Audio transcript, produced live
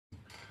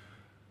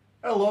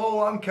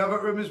Hello, I'm Kev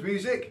at Rimmers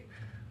Music.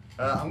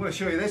 I'm going to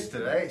show you this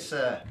today. It's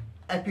a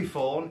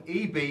Epiphone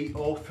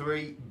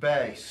EB-03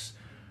 bass.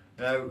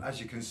 Now, as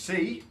you can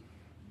see,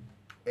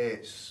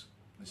 it's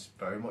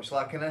very much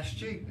like an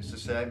SG. It's the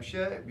same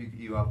shape.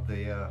 You have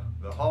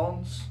the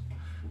horns,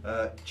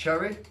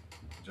 cherry.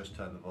 Just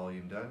turn the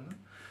volume down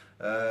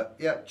there.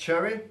 Yeah,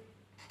 cherry,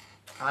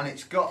 and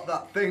it's got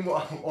that thing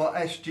what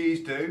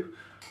SGs do.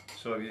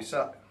 So if you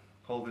sat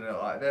holding it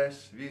like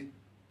this, if you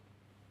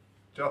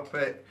drop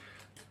it,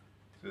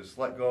 just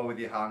let go with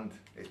your hand.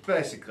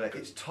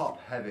 It's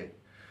top heavy,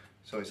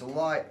 so it's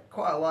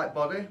quite a light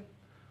body,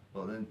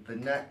 but then the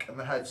neck and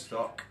the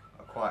headstock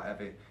are quite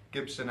heavy.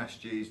 Gibson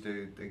SGs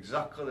do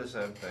exactly the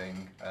same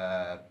thing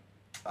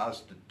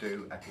as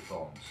do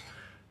Epiphones.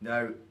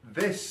 Now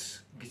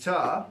this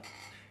guitar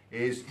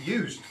is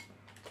used.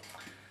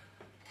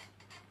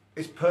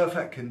 It's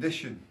perfect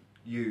condition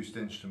used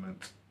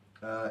instrument.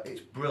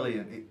 It's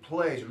brilliant. It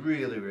plays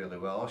really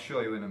well. I'll show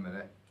you in a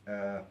minute.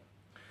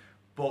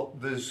 But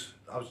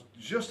I was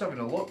just having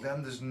a look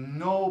then, there's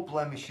no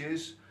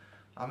blemishes.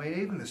 I mean,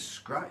 even the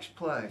scratch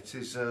plate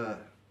is,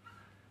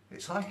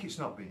 it's like it's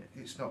not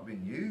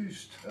been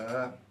used.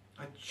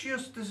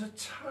 There's a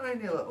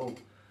tiny little,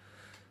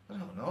 I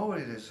don't know what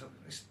it is.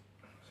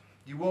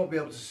 You won't be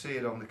able to see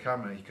it on the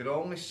camera. You can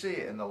only see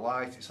it in the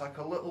light. It's like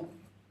a little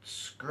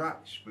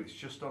scratch, but it's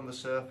just on the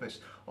surface.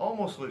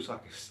 Almost looks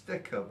like a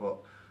sticker, but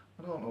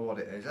I don't know what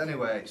it is.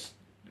 Anyway,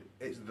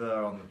 it's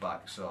there on the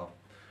back, so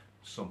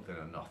something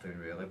or nothing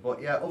really.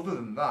 But yeah, other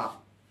than that,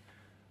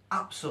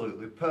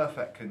 absolutely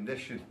perfect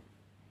condition.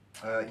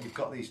 You've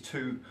got these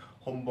two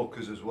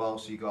humbuckers as well,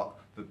 so you've got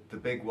the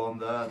big one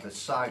there, the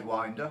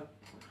sidewinder,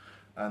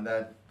 and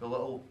then the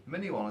little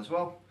mini one as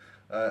well.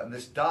 And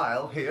this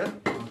dial here,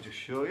 I'll just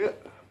show you.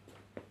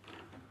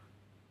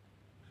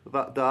 So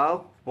that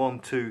dial, 1,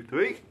 2,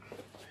 3.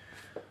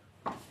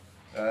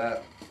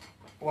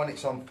 When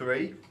it's on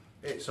 3,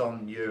 it's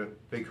on your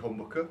big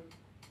humbucker.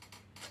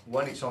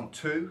 When it's on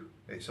 2,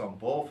 it's on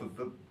both of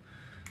them.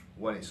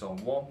 When it's on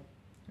 1,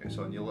 it's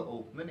on your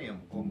little mini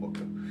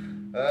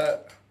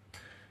humbucker.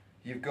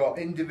 You've got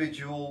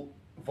individual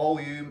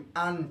volume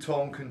and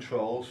tone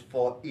controls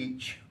for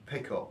each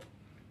pickup,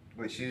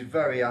 which is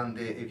very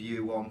handy if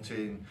you're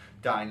wanting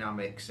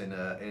dynamics in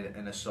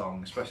a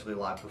song, especially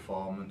live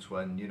performance,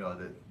 when you know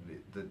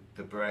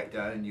the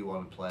breakdown, you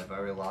want to play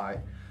very light.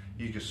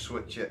 You just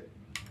switch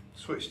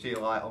to your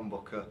light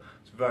humbucker.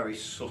 It's very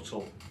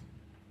subtle.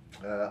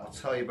 I'll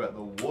tell you about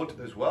the wood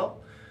as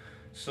well.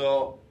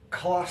 So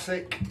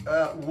classic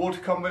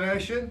wood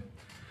combination.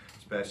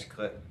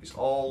 It's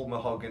all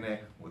mahogany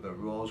with a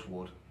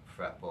rosewood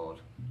fretboard.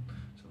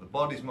 So the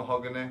body's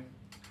mahogany,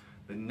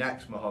 the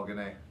neck's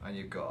mahogany, and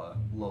you've got a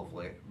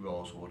lovely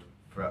rosewood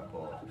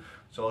fretboard.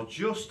 So I'll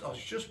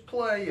just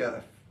play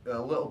a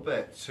little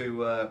bit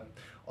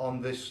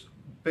on this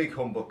big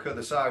humbucker,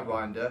 the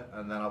sidewinder,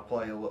 and then I'll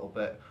play a little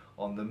bit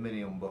on the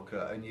mini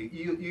humbucker, and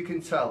you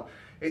can tell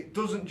it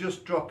doesn't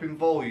just drop in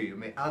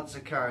volume, it adds a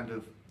kind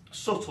of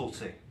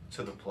subtlety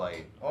to the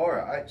playing.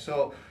 Alright,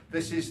 so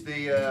this is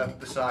the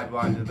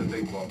sidewinder, the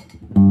big one.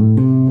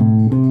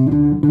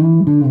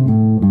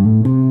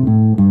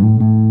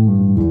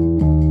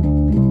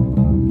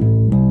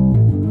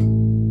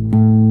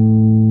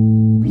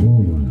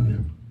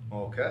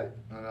 Okay,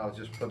 and I'll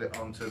just put it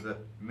onto the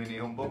mini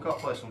humbucker. I'll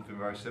play something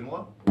very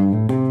similar.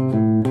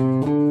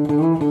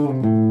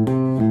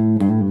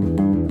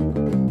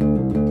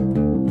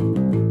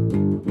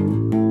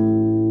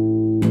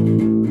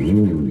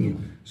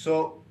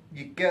 So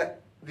you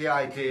get the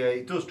idea.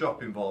 It does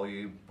drop in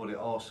volume, but it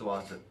also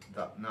has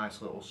that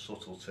nice little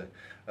subtlety.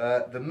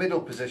 The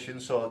middle position,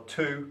 so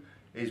 2,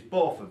 is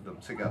both of them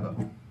together.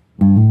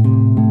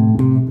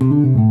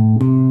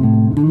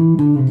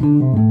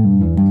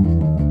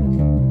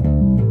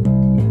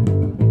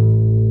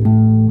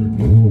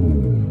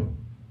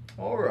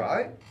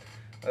 Alright,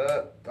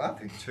 I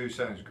think 2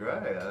 sounds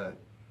great,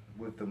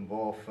 with them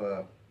both,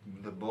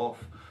 they're both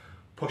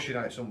pushing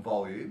out some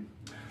volume.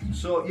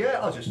 So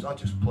yeah, I'll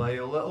just play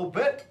a little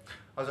bit.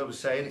 As I was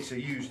saying, it's a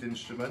used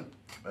instrument.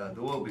 There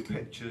will be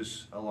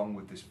pictures along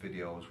with this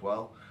video as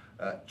well.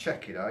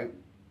 Check it out.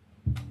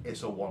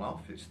 It's a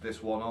one-off. It's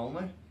this one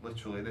only.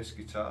 Literally this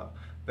guitar.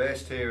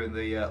 Based here in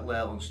the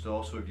Leyland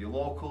store. So if you're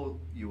local,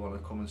 you want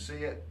to come and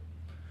see it,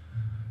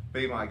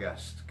 be my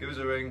guest. Give us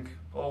a ring.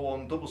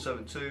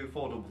 01772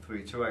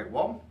 433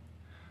 281.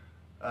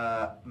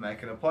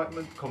 Make an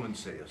appointment. Come and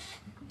see us.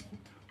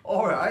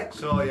 Alright,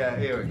 so yeah,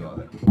 here we go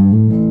then.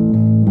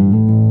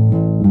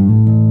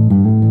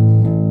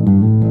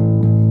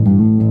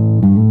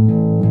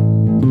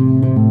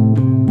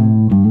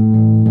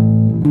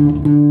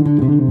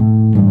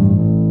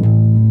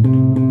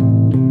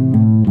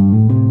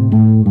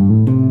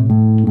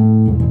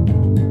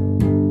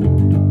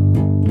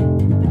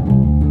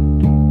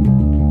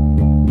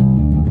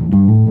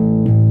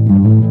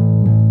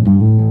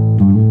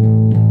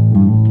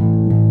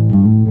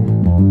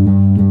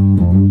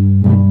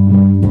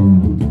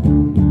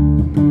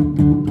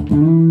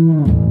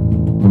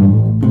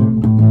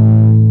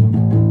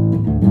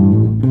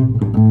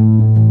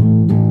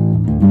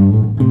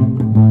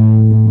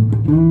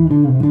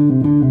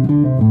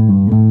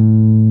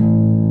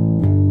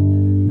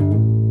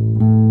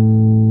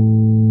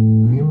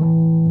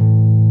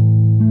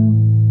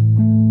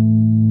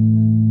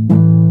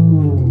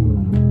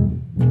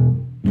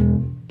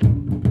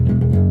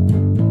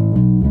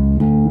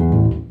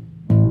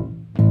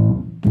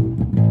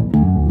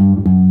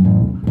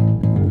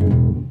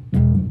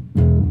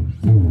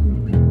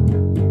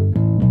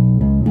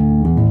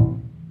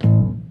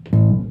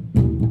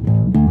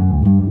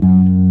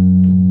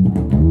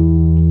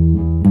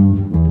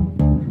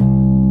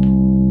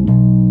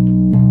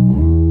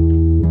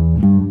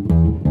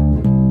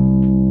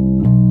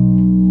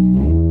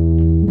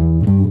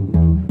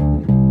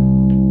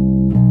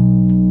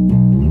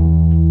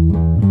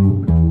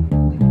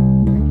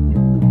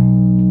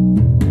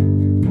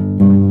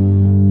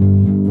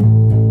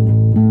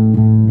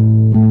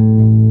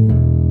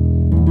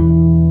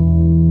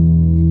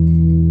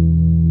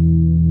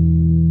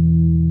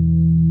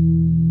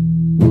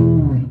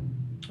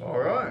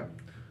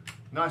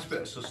 nice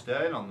bit of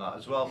sustain on that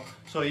as well.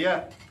 So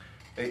yeah,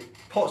 it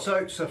puts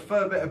out a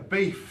fair bit of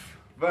beef,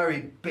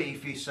 very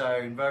beefy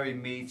sound, very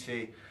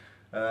meaty,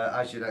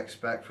 as you'd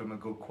expect from a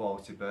good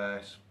quality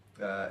bass.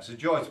 It's a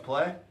joy to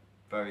play,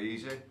 very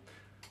easy.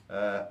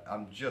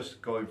 I'm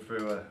just going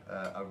through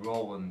a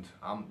Roland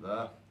amp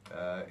there.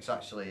 It's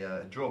actually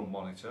a drum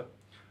monitor,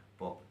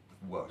 but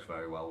works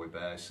very well with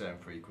bass, same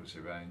frequency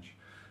range.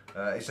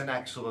 It's an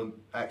excellent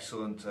bass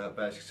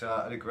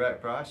guitar at a great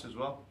price as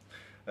well.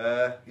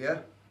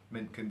 Yeah,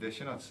 mint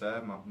condition I'd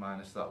say,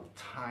 minus that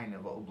tiny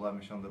little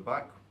blemish on the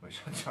back, which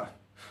I'd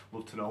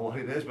love to know what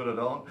it is, but I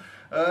don't.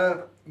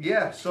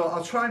 Yeah, so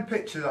I'll try and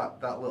picture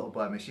that little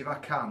blemish if I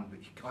can, but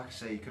like I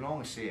say, you can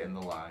only see it in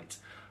the light.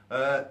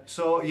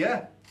 So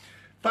yeah,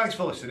 thanks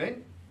for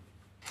listening.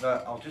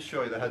 I'll just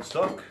show you the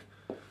headstock.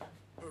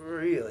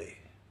 Really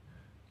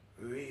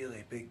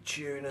big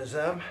tuners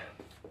them.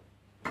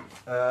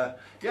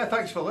 Yeah,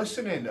 thanks for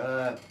listening.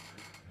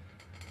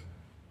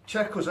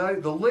 Check us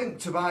out. The link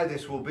to buy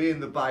this will be in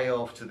the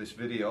bio to this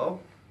video.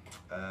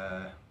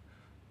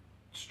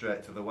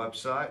 Straight to the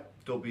website,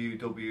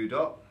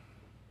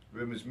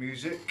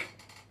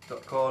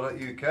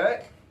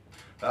 www.rimmersmusic.co.uk.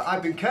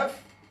 I've been Kev.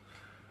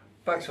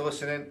 Thanks for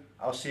listening.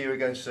 I'll see you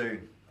again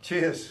soon.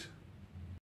 Cheers.